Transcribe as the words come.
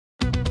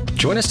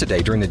Join us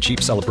today during the Jeep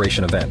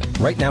Celebration event.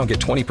 Right now, get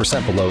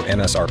 20% below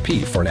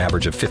MSRP for an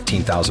average of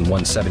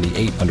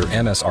 $15,178 under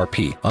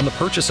MSRP on the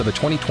purchase of a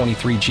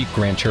 2023 Jeep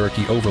Grand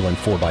Cherokee Overland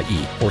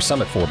 4xE or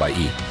Summit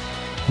 4xE.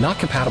 Not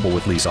compatible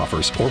with lease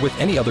offers or with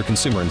any other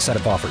consumer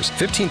incentive offers.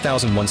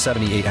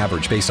 $15,178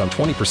 average based on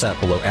 20%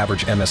 below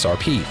average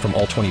MSRP from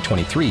all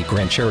 2023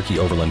 Grand Cherokee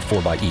Overland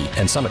 4xE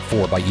and Summit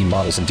 4xE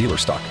models in dealer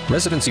stock.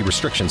 Residency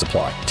restrictions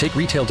apply. Take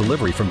retail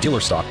delivery from dealer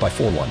stock by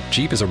 4/1.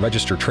 Jeep is a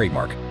registered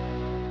trademark.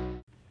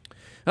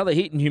 Well, the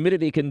heat and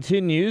humidity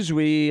continues.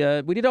 We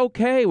did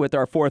okay with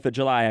our 4th of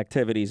July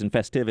activities and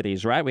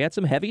festivities, right? We had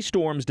some heavy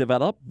storms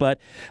develop, but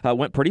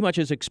went pretty much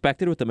as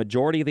expected with the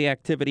majority of the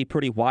activity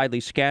pretty widely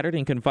scattered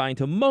and confined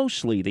to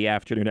mostly the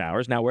afternoon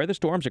hours. Now, where the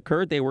storms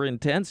occurred, they were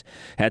intense.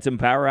 Had some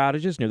power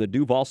outages near the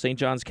Duval-St.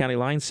 Johns County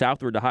line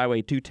southward to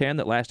Highway 210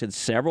 that lasted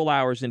several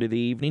hours into the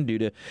evening due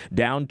to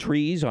downed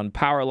trees on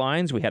power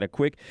lines. We had a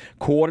quick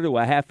 1/4 to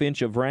a 1/2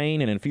 inch of rain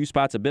and in a few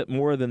spots a bit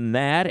more than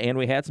that, and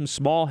we had some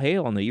small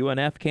hail on the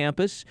UNF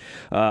campus.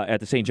 At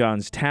the St.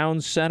 John's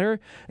Town Center,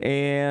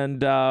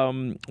 and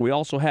we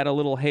also had a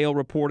little hail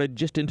reported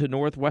just into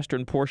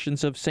northwestern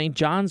portions of St.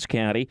 Johns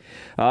County,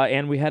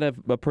 and we had a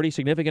pretty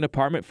significant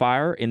apartment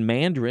fire in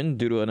Mandarin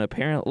due to an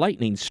apparent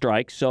lightning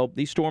strike. So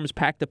these storms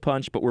packed a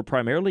punch, but were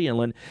primarily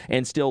inland,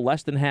 and still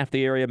less than half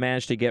the area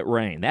managed to get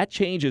rain. That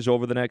changes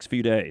over the next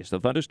few days. The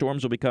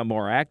thunderstorms will become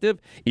more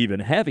active, even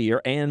heavier,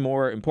 and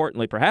more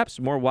importantly, perhaps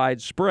more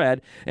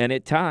widespread, and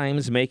at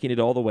times making it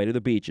all the way to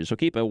the beaches. So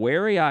keep a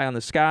wary eye on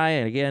the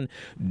sky. And again,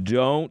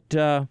 don't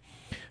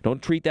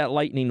treat that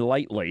lightning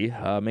lightly.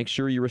 Make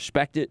sure you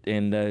respect it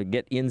and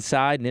get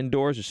inside and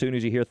indoors as soon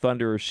as you hear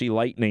thunder or see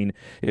lightning,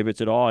 if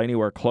it's at all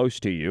anywhere close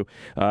to you.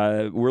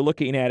 We're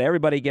looking at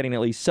everybody getting at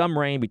least some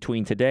rain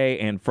between today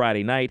and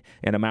Friday night,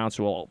 and amounts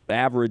will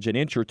average an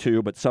inch or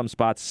two, but some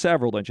spots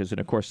several inches, and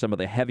of course some of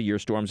the heavier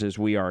storms as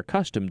we are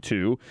accustomed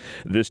to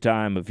this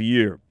time of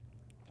year.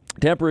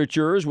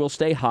 Temperatures will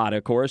stay hot,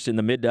 of course, in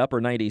the mid to upper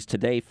 90s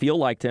today. Feel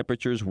like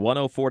temperatures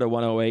 104 to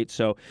 108,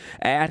 so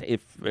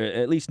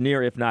at least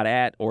near, if not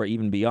at, or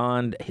even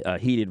beyond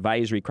heat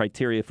advisory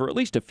criteria for at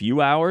least a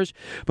few hours.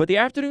 But the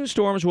afternoon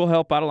storms will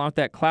help out along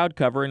that cloud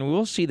cover, and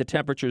we'll see the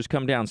temperatures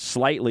come down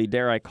slightly.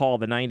 Dare I call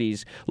the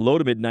 90s, low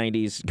to mid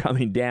 90s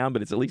coming down,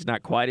 but it's at least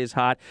not quite as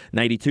hot.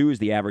 92 is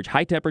the average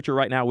high temperature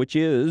right now, which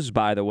is,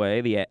 by the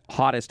way, the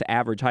hottest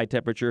average high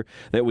temperature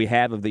that we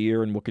have of the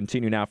year, and will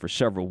continue now for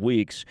several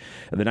weeks.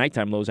 The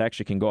nighttime lows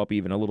actually can go up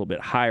even a little bit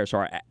higher. So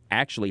our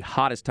actually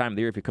hottest time of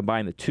the year, if you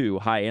combine the two,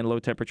 high and low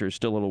temperature, is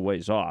still a little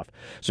ways off.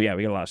 So yeah,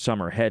 we got a lot of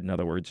summer ahead, in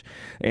other words.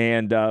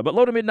 And but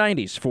low to mid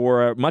 90s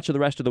for much of the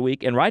rest of the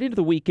week. And right into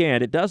the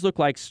weekend, it does look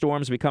like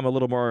storms become a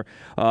little more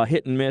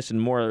hit and miss and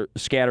more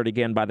scattered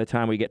again by the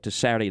time we get to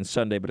Saturday and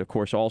Sunday. But of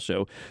course,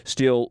 also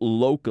still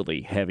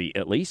locally heavy,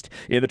 at least.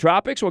 In the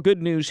tropics, well,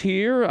 good news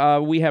here.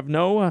 We have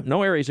no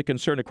areas of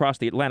concern across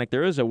the Atlantic.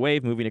 There is a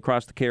wave moving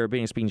across the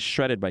Caribbean. It's being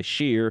shredded by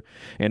shear,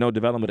 and no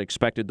development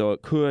expected, though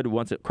it could,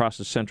 once it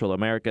crosses Central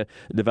America,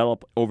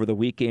 develop over the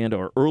weekend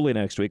or early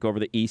next week over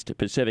the East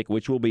Pacific,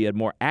 which will be a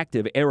more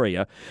active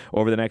area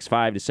over the next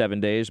 5 to 7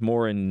 days.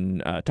 More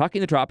in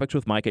Talking the Tropics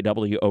with Mike at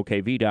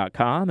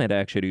WOKV.com and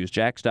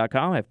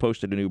ActionNewsJax.com. I've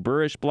posted a new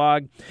Buresh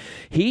blog.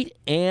 Heat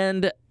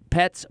and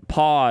pets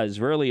pause,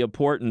 really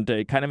important.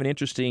 Kind of an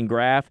interesting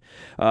graph.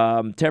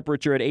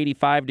 Temperature at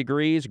 85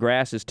 degrees.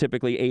 Grass is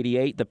typically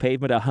 88. The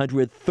pavement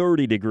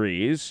 130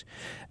 degrees.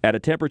 At a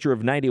temperature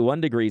of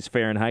 91 degrees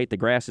Fahrenheit, the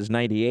grass is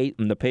 98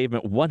 and the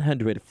pavement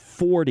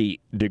 140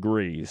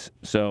 degrees.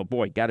 So,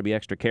 boy, got to be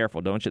extra careful,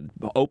 don't you?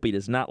 Opie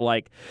does not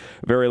like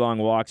very long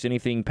walks,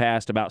 anything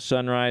past about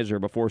sunrise or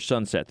before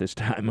sunset this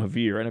time of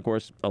year. And, of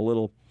course,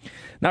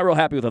 not real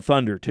happy with the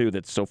thunder, too,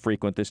 that's so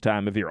frequent this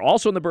time of year.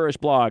 Also in the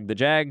Buresh blog, the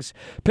Jags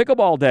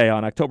Pickleball Day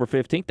on October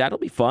 15th. That'll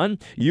be fun.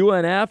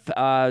 UNF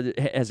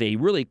has a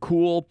really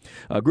cool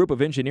group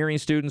of engineering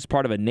students,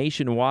 part of a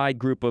nationwide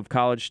group of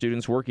college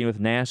students working with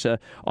NASA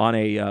on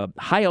a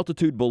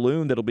high-altitude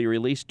balloon that'll be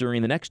released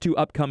during the next two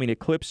upcoming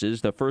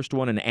eclipses. The first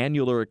one, an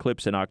annular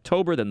eclipse in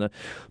October, then the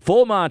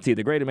full Monty,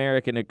 the Great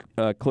American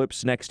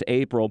Eclipse, next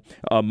April.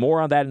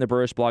 More on that in the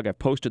Buresh blog. I've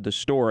posted the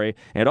story.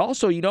 And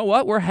also, you know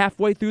what? We're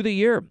halfway through the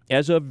year.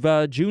 As of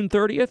June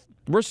 30th,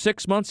 we're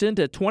 6 months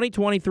into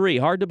 2023.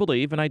 Hard to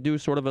believe, and I do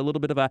sort of a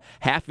little bit of a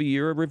half a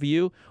year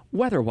review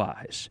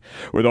weather-wise.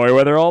 With all your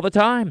weather all the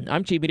time,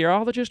 I'm Chief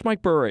Meteorologist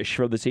Mike Buresh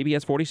from the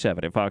CBS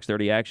 47 and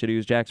FOX30 Action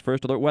News Jax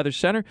First Alert Weather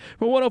Center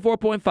for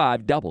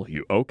 104.5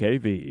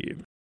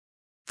 WOKV.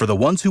 For the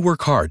ones who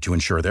work hard to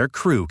ensure their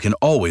crew can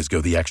always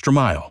go the extra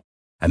mile,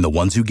 and the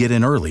ones who get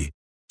in early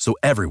so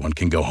everyone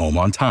can go home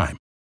on time,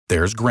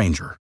 there's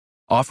Grainger,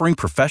 offering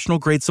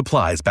professional-grade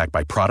supplies backed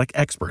by product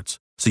experts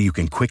so you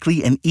can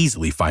quickly and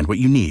easily find what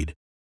you need.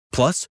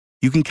 Plus,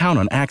 you can count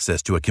on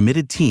access to a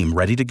committed team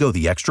ready to go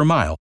the extra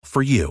mile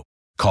for you.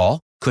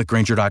 Call, click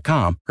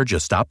Grainger.com, or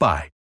just stop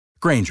by.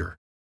 Grainger,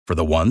 for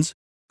the ones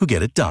who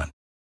get it done.